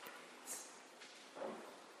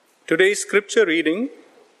Today's scripture reading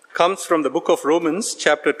comes from the book of Romans,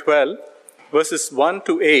 chapter 12, verses 1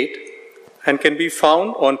 to 8, and can be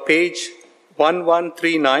found on page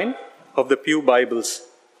 1139 of the Pew Bibles.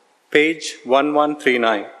 Page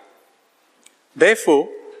 1139. Therefore,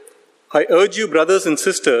 I urge you, brothers and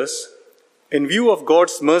sisters, in view of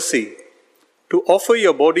God's mercy, to offer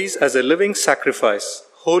your bodies as a living sacrifice,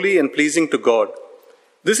 holy and pleasing to God.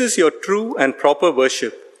 This is your true and proper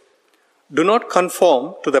worship. Do not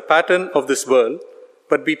conform to the pattern of this world,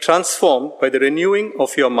 but be transformed by the renewing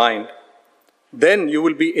of your mind. Then you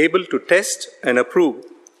will be able to test and approve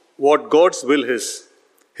what God's will is,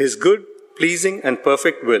 His good, pleasing, and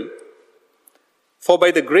perfect will. For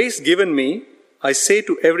by the grace given me, I say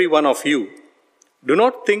to every one of you, do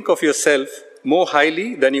not think of yourself more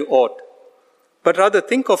highly than you ought, but rather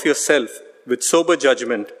think of yourself with sober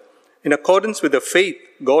judgment, in accordance with the faith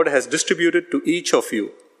God has distributed to each of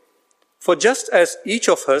you. For just as each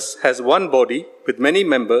of us has one body with many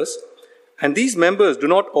members, and these members do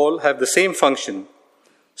not all have the same function,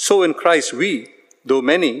 so in Christ we, though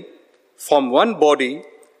many, form one body,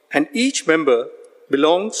 and each member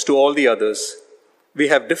belongs to all the others. We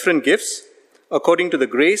have different gifts according to the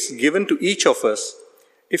grace given to each of us.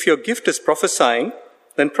 If your gift is prophesying,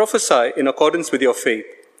 then prophesy in accordance with your faith.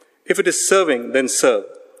 If it is serving, then serve.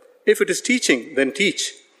 If it is teaching, then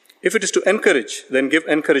teach. If it is to encourage, then give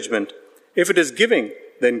encouragement. If it is giving,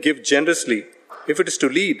 then give generously. If it is to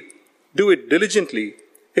lead, do it diligently.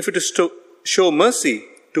 If it is to show mercy,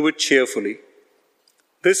 do it cheerfully.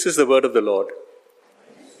 This is the word of the Lord.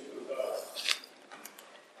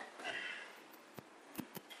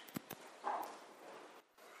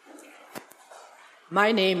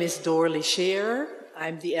 My name is Dorli Scherer.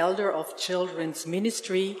 I'm the elder of Children's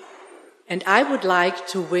Ministry, and I would like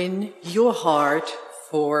to win your heart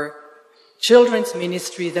for Children's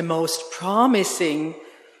Ministry, the most promising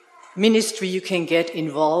ministry you can get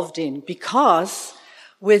involved in, because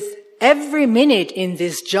with every minute in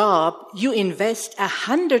this job, you invest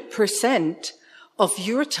 100% of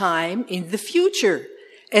your time in the future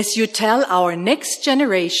as you tell our next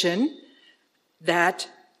generation that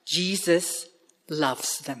Jesus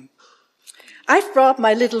loves them. I've brought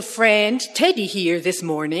my little friend Teddy here this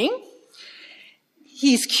morning.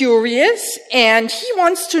 He's curious and he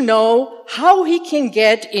wants to know how he can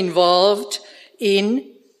get involved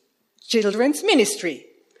in children's ministry.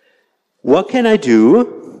 What can I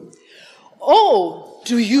do? Oh,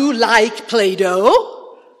 do you like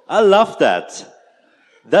Play-Doh? I love that.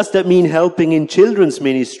 Does that mean helping in children's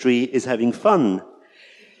ministry is having fun?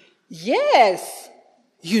 Yes.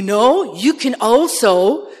 You know, you can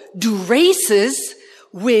also do races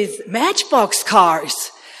with Matchbox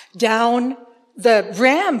cars down the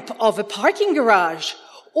ramp of a parking garage,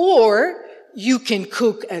 or you can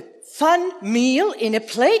cook a fun meal in a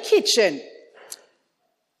play kitchen.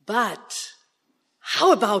 But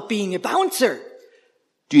how about being a bouncer?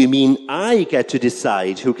 Do you mean I get to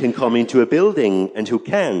decide who can come into a building and who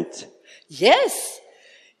can't? Yes.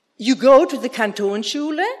 You go to the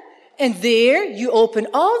Kantonsschule, and there you open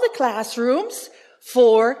all the classrooms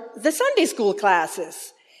for the Sunday school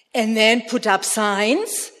classes, and then put up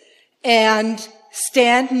signs and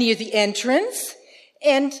stand near the entrance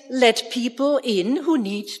and let people in who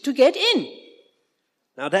need to get in.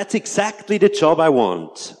 Now that's exactly the job I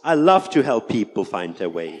want. I love to help people find their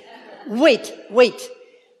way. Wait.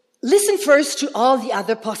 Listen first to all the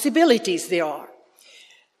other possibilities there are.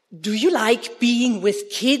 Do you like being with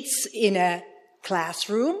kids in a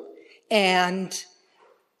classroom and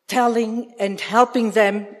telling and helping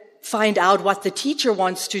them find out what the teacher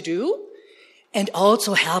wants to do, and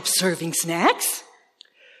also help serving snacks?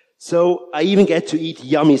 So I even get to eat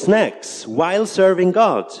yummy snacks while serving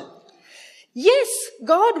God. Yes,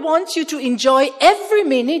 God wants you to enjoy every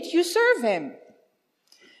minute you serve Him.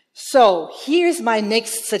 So here's my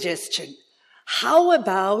next suggestion. How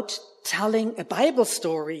about telling a Bible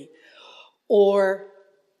story or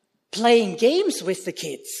playing games with the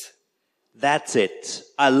kids? That's it.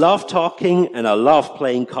 I love talking and I love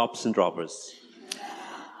playing cops and robbers.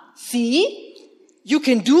 See? You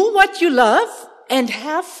can do what you love and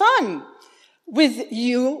have fun with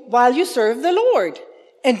you while you serve the Lord,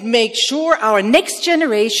 and make sure our next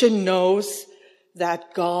generation knows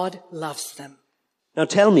that God loves them. Now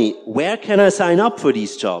tell me, where can I sign up for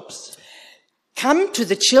these jobs? Come to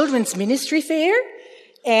the Children's Ministry Fair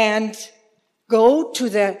and go to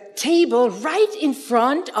the table right in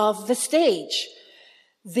front of the stage.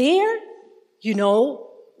 There, you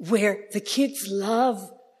know, where the kids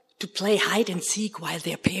love to play hide and seek while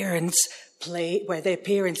their parents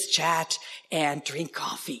chat and drink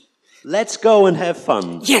coffee. Let's go and have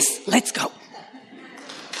fun. Yes, let's go.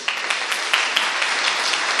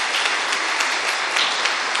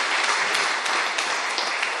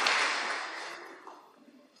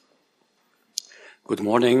 Good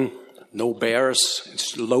morning. No bears.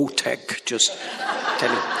 It's low tech. Just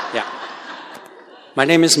telling. Yeah. My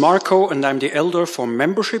name is Marco, and I'm the elder for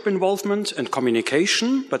membership involvement and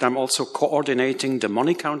communication, but I'm also coordinating the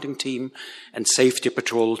money counting team and safety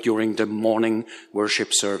patrol during the morning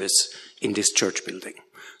worship service in this church building.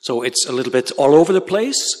 So it's a little bit all over the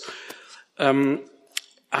place.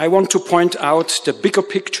 I want to point out the bigger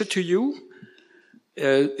picture to you.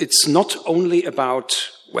 It's not only about,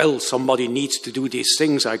 well, somebody needs to do these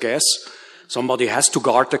things, I guess. Somebody has to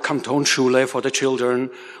guard the Kantonsschule for the children,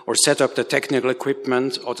 or set up the technical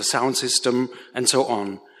equipment or the sound system, and so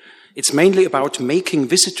on. It's mainly about making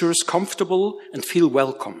visitors comfortable and feel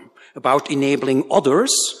welcome, about enabling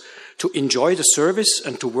others to enjoy the service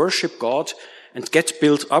and to worship God and get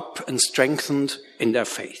built up and strengthened in their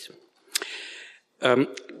faith.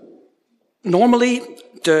 Normally,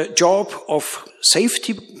 the job of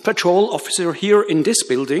safety patrol officer here in this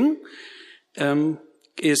building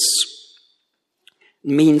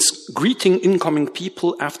means greeting incoming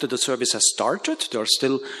people after the service has started. There are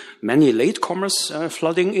still many latecomers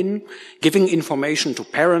flooding in, giving information to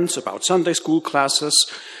parents about Sunday school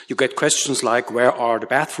classes. You get questions like, where are the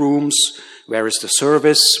bathrooms? Where is the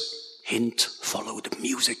service? Hint, follow the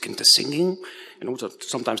music and the singing. You know,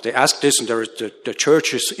 sometimes they ask this, and the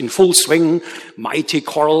church is in full swing. Mighty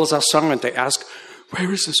chorals are sung, and they ask,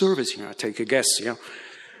 where is the service? You know, take a guess, yeah.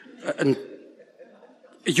 And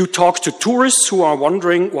you talk to tourists who are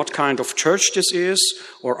wondering what kind of church this is,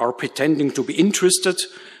 or are pretending to be interested,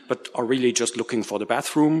 but are really just looking for the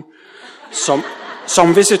bathroom. Some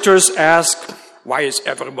visitors ask, why is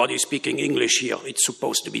everybody speaking English here? It's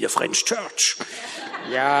supposed to be the French church.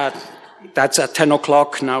 Yeah, that's at 10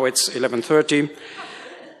 o'clock. Now it's 11:30.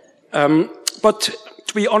 But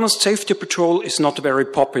to be honest, safety patrol is not a very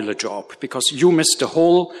popular job because you miss the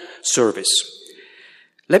whole service.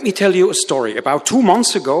 Let me tell you a story. About 2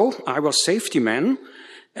 months ago, I was safety man.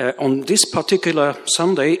 On this particular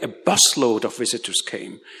Sunday, a busload of visitors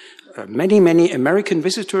came. Many American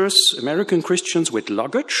visitors, American Christians with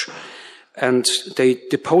luggage, and they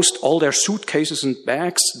deposed all their suitcases and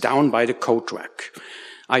bags down by the coat rack.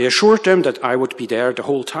 I assured them that I would be there the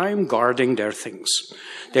whole time, guarding their things.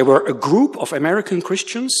 They were a group of American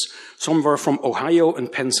Christians. Some were from Ohio and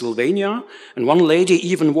Pennsylvania, and one lady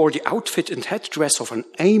even wore the outfit and headdress of an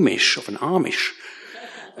Amish.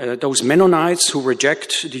 Those Mennonites who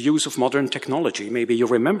reject the use of modern technology. Maybe you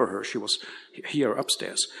remember her. She was here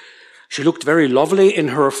upstairs. She looked very lovely in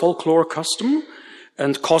her folklore costume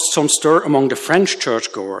and caused some stir among the French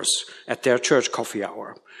churchgoers at their church coffee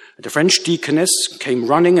hour. The French deaconess came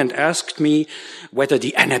running and asked me whether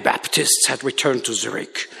the Anabaptists had returned to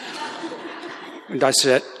Zurich. And I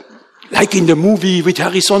said, like in the movie with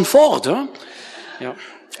Harrison Ford, huh? Yeah.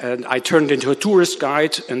 And I turned into a tourist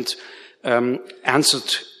guide and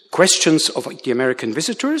answered questions of the American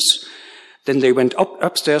visitors. Then they went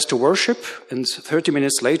upstairs to worship, and 30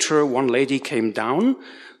 minutes later, one lady came down.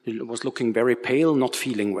 She was looking very pale, not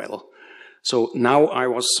feeling well. So now I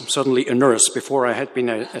was suddenly a nurse. Before I had been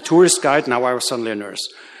a tourist guide, now I was suddenly a nurse.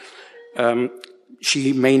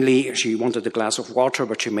 She wanted a glass of water,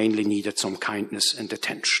 but she mainly needed some kindness and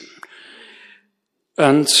attention.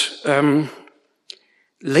 And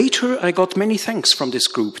later I got many thanks from this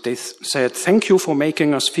group. They said, thank you for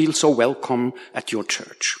making us feel so welcome at your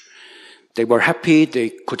church. They were happy, they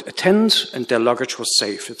could attend, and their luggage was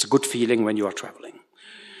safe. It's a good feeling when you are traveling.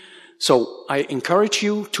 So I encourage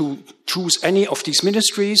you to choose any of these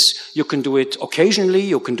ministries. You can do it occasionally,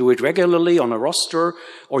 you can do it regularly on a roster,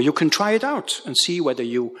 or you can try it out and see whether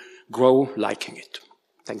you grow liking it.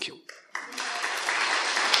 Thank you.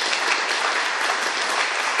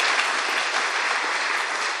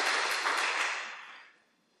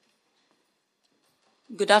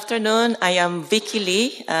 Good afternoon. I am Vicky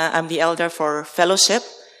Lee. I'm the elder for fellowship.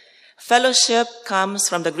 Fellowship comes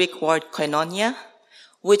from the Greek word koinonia,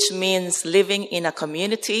 which means living in a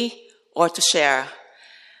community or to share.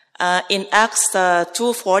 In Acts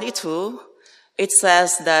 2:42, it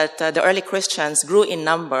says that the early Christians grew in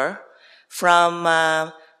number from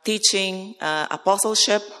teaching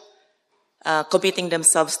apostleship, committing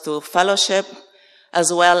themselves to fellowship,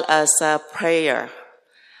 as well as prayer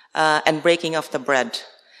and breaking of the bread.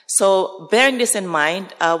 So bearing this in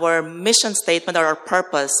mind, our mission statement or our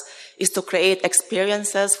purpose is to create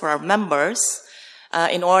experiences for our members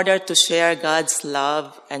in order to share God's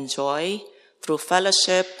love and joy through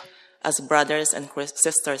fellowship as brothers and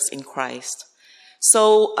sisters in Christ.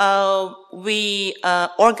 So we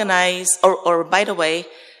organize, or by the way,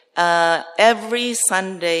 every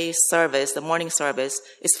Sunday service, the morning service,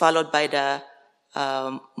 is followed by the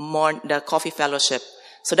coffee fellowship.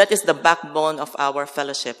 So that is the backbone of our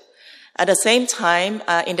fellowship. At the same time,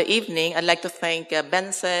 in the evening, I'd like to thank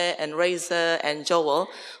Bense and Reza and Joel,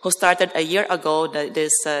 who started a year ago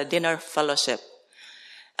this dinner fellowship.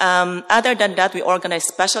 Other than that, we organize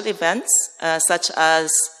special events, such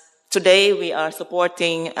as today we are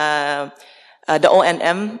supporting the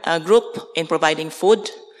O&M group in providing food.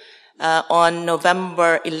 On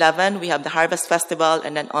November 11, we have the Harvest Festival,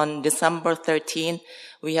 and then on December 13,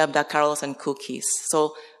 we have the Carols and Cookies.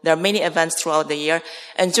 So there are many events throughout the year.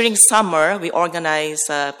 And during summer, we organize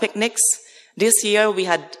picnics. This year, we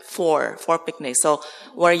had four picnics. So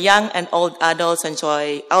where young and old adults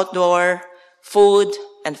enjoy outdoor, food,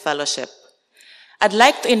 and fellowship. I'd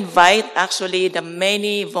like to invite, actually, the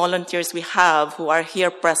many volunteers we have who are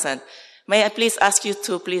here present. May I please ask you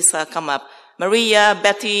to please come up. Maria,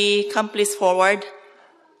 Betty, come please forward.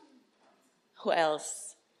 Who else?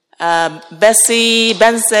 Bessie,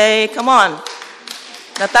 Bense, come on.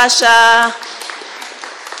 Natasha,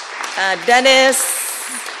 Dennis,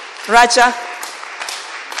 Raja,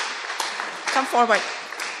 come forward.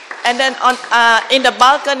 And then in the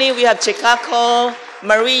balcony, we have Chicago,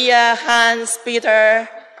 Maria, Hans, Peter.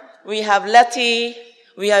 We have Letty.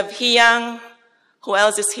 We have Hiyang. Who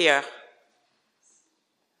else is here?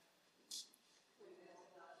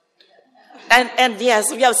 And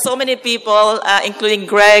yes, we have so many people, including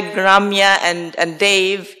Greg, Ramya, and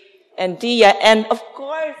Dave, and Dia, and of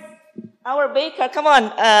course, our baker. Come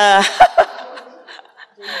on.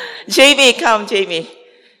 Jamie, come, Jamie.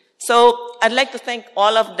 So I'd like to thank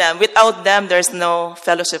all of them. Without them, there's no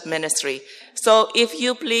fellowship ministry. So if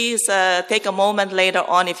you please take a moment later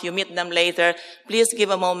on, if you meet them later, please give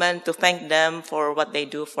a moment to thank them for what they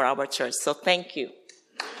do for our church. So thank you.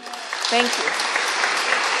 Thank you.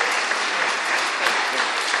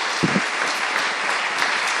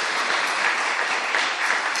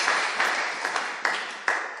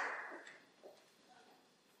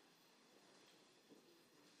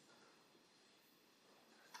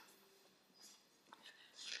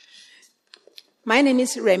 My name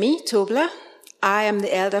is Remy Tobler. I am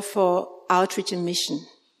the elder for Outreach and Mission.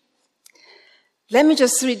 Let me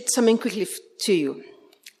just read something quickly to you.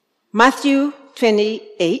 Matthew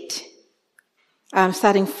 28,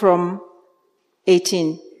 starting from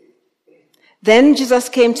 18. Then Jesus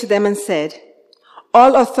came to them and said,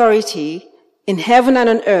 "All authority in heaven and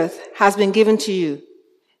on earth has been given to you.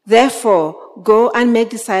 Therefore, go and make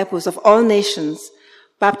disciples of all nations,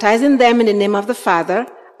 baptizing them in the name of the Father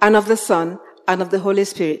and of the Son and of the Holy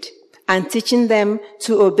Spirit, and teaching them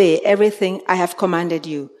to obey everything I have commanded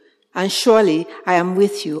you. And surely I am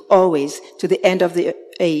with you always to the end of the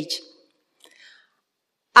age."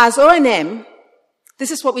 As O&M,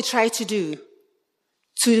 this is what we try to do,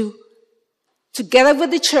 together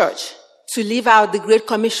with the church, to live out the Great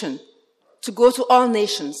Commission, to go to all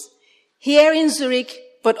nations, here in Zurich,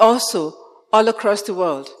 but also all across the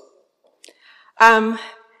world.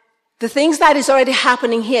 The things that is already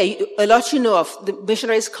happening here, a lot you know of. The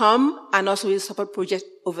missionaries come and also we support projects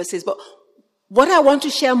overseas. But what I want to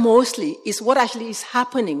share mostly is what actually is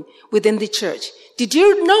happening within the church. Did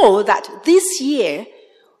you know that this year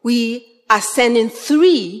we are sending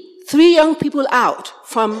three young people out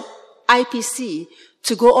from IPC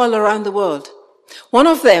to go all around the world? One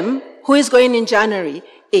of them, who is going in January,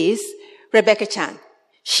 is Rebecca Chan.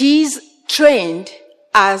 She's trained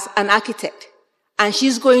as an architect. And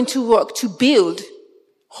she's going to work to build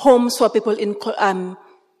homes for people in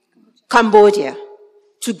Cambodia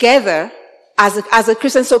together as a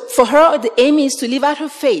Christian. So for her, the aim is to live out her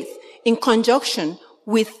faith in conjunction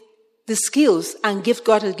with the skills and gift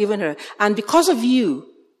God has given her. And because of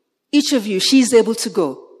you, each of you, she's able to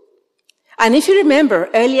go. And if you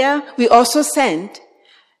remember, earlier, we also sent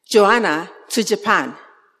Joanna to Japan.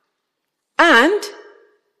 And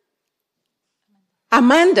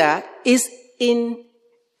Amanda is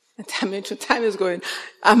time is going.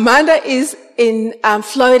 Amanda is in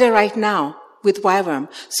Florida right now with YWAM.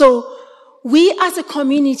 So we as a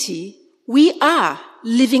community, we are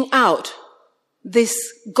living out this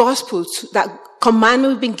gospel, that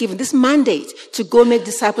commandment we've been given, this mandate to go make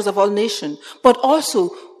disciples of all nations. But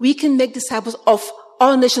also, we can make disciples of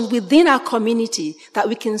all nations within our community, that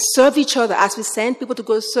we can serve each other as we send people to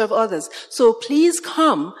go serve others. So please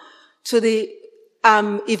come to the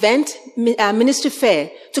event, ministry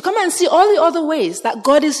fair, to come and see all the other ways that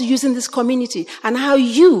God is using this community and how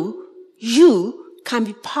you can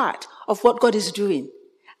be part of what God is doing.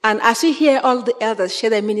 And as we hear all the elders share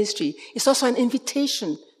their ministry, it's also an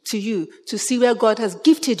invitation to you to see where God has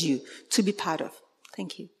gifted you to be part of.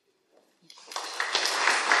 Thank you.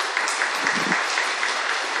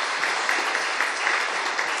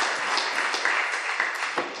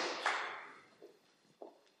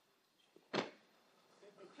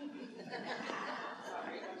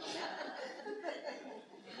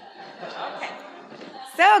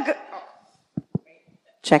 good.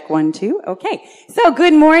 Check 1, 2. Okay. So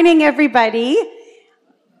good morning, everybody.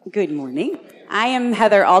 Good morning. I am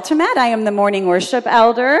Heather Altermat. I am the morning worship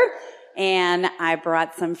elder, and I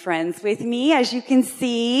brought some friends with me, as you can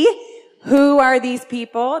see. Who are these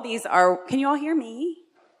people? These are, can you all hear me?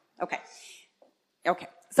 Okay. Okay.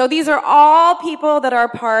 So these are all people that are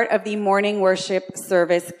part of the morning worship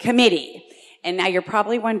service committee. And now you're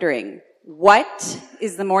probably wondering, what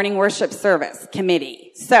is the morning worship service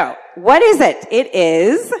committee? So, what is it? It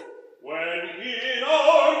is... When in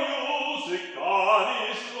our music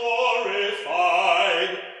God is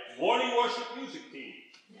glorified. Morning worship music team.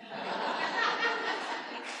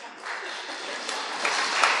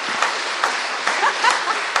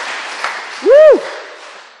 Woo!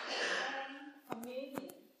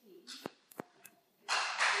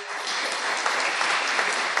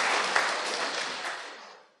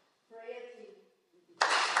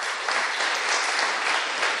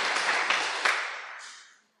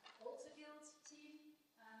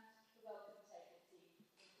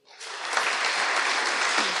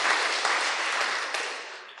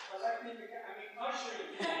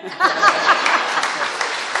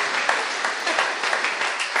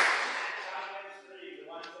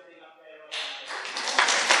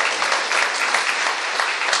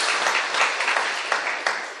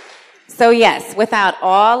 So yes, without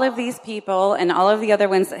all of these people and all of the other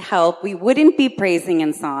ones that help, we wouldn't be praising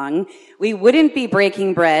in song. We wouldn't be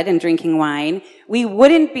breaking bread and drinking wine. We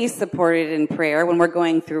wouldn't be supported in prayer when we're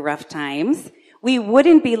going through rough times. We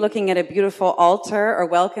wouldn't be looking at a beautiful altar or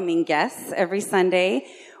welcoming guests every Sunday.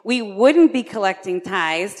 We wouldn't be collecting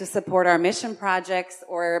tithes to support our mission projects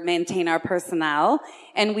or maintain our personnel.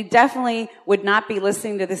 And we definitely would not be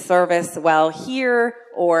listening to the service while here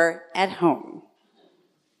or at home.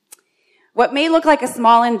 What may look like a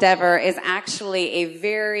small endeavor is actually a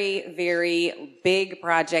very, very big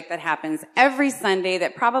project that happens every Sunday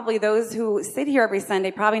that probably those who sit here every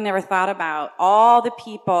Sunday probably never thought about, all the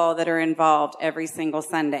people that are involved every single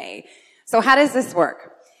Sunday. So how does this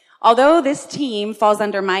work? Although this team falls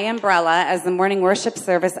under my umbrella as the morning worship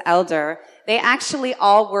service elder, they actually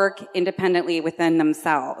all work independently within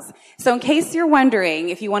themselves. So in case you're wondering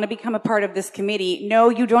if you want to become a part of this committee, no,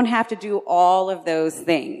 you don't have to do all of those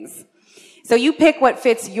things. So you pick what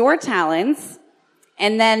fits your talents,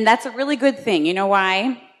 and then that's a really good thing. You know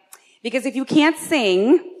why? Because if you can't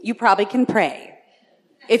sing, you probably can pray.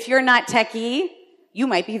 If you're not techie, you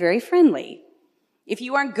might be very friendly. If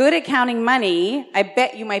you aren't good at counting money, I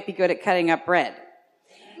bet you might be good at cutting up bread.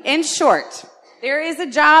 In short, there is a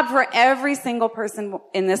job for every single person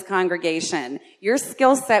in this congregation. Your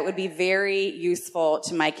skill set would be very useful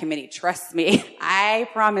to my committee. Trust me, I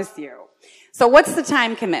promise you. So what's the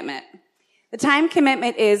time commitment? The time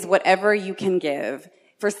commitment is whatever you can give.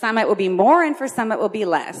 For some, it will be more, and for some, it will be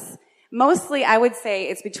less. Mostly, I would say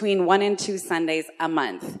it's between 1 and 2 Sundays a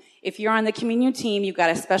month. If you're on the communion team, you've got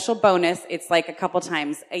a special bonus. It's like a couple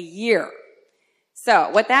times a year. So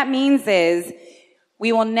what that means is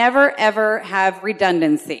we will never, ever have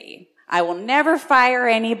redundancy. I will never fire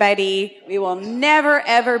anybody. We will never,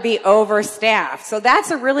 ever be overstaffed. So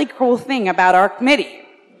that's a really cool thing about our committee.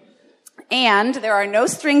 And there are no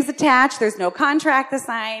strings attached. There's no contract to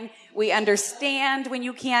sign. We understand when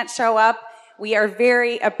you can't show up. We are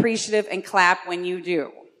very appreciative and clap when you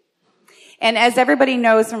do. And as everybody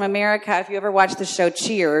knows from America, if you ever watch the show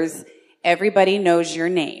Cheers, everybody knows your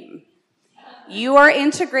name. You are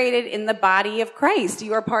integrated in the body of Christ.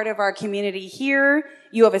 You are part of our community here.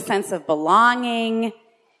 You have a sense of belonging.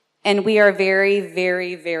 And we are very,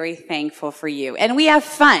 very, very thankful for you. And we have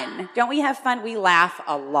fun. Don't we have fun? We laugh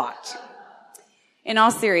a lot. In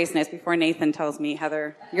all seriousness, before Nathan tells me,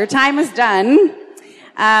 Heather, your time is done,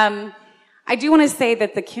 I do want to say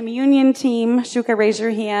that the communion team, Shuka, raise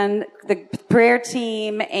your hand, the prayer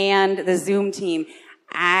team, and the Zoom team,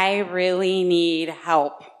 I really need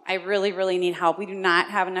help. I really, really need help. We do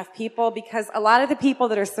not have enough people because a lot of the people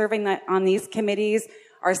that are serving on these committees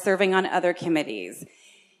are serving on other committees.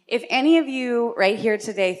 If any of you right here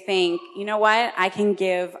today think, you know what, I can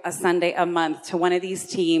give a Sunday a month to one of these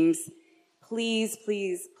teams, please,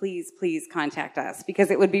 please, please, please contact us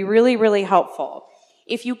because it would be really, really helpful.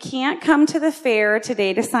 If you can't come to the fair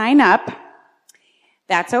today to sign up,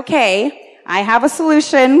 that's okay. I have a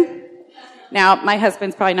solution. Now, my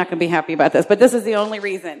husband's probably not going to be happy about this, but this is the only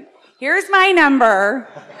reason. Here's my number.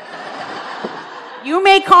 You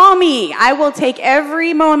may call me. I will take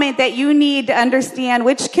every moment that you need to understand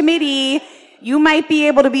which committee you might be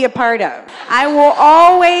able to be a part of. I will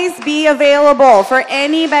always be available for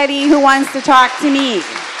anybody who wants to talk to me.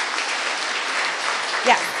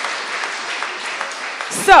 Yes.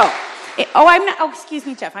 So, Excuse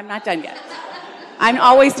me, Jeff, I'm not done yet. I'm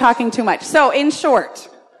always talking too much. So, in short,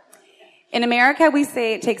 in America, we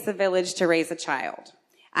say it takes a village to raise a child.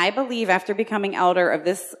 I believe after becoming elder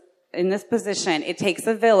in this position, it takes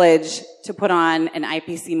a village to put on an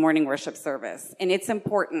IPC morning worship service. And it's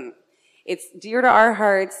important. It's dear to our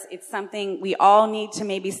hearts. It's something we all need to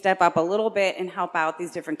maybe step up a little bit and help out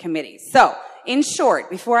these different committees. So, in short,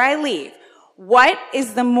 before I leave, what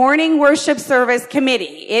is the morning worship service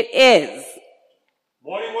committee? It is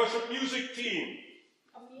Morning worship music team.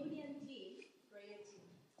 Communion team. Prayer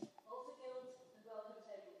team. Altar guild and welcome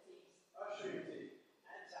table teams. Ushering team.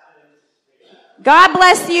 And talent. God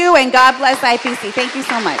bless you and God bless IPC. Thank you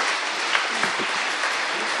so much.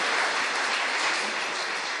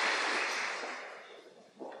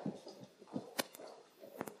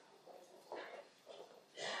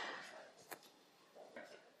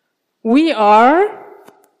 We are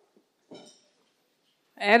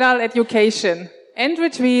adult education and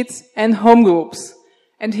retreats and home groups.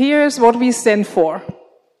 And here's what we stand for.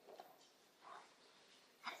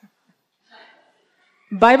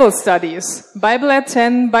 Bible studies, Bible at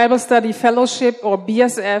 10, Bible Study Fellowship or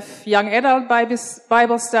BSF, Young Adult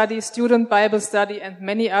Bible Study, Student Bible Study, and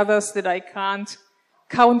many others that I can't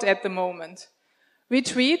count at the moment.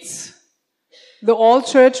 Retreats, the All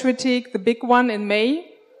Church Retreat, the big one in May,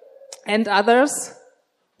 and others.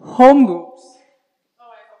 Home groups.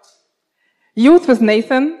 Youth with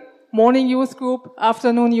Nathan, morning youth group,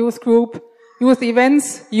 afternoon youth group, youth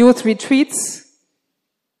events, youth retreats,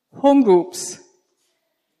 home groups.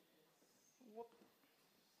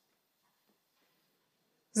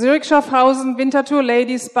 Zurich, Schaffhausen, Winterthur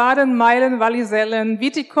Ladies, Baden, Meilen, Wallisellen,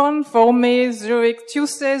 Wittikon, Vorme, Zurich,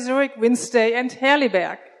 Tuesday, Zurich, Wednesday, and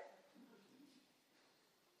Herliberg.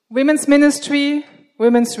 Women's ministry,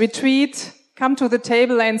 women's retreat. Come to the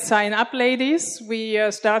table and sign up, ladies.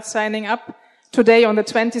 We start signing up today on the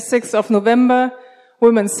 26th of November.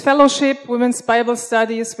 Women's fellowship, women's Bible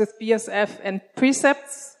studies with BSF and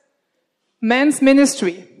precepts. Men's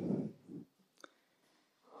ministry.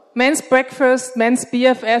 Men's breakfast, men's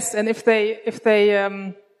BFS, and if they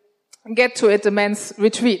get to it, the men's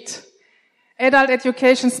retreat. Adult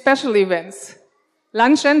education special events.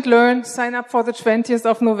 Lunch and learn, sign up for the 20th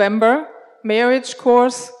of November. Marriage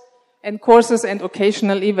course, and courses and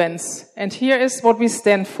occasional events. And here is what we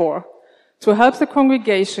stand for. To help the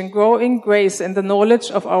congregation grow in grace and the knowledge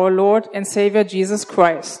of our Lord and Savior Jesus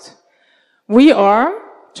Christ. We are,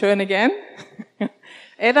 turn again,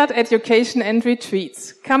 Adult Education and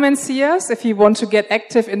Retreats. Come and see us if you want to get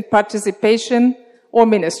active in participation or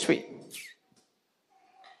ministry.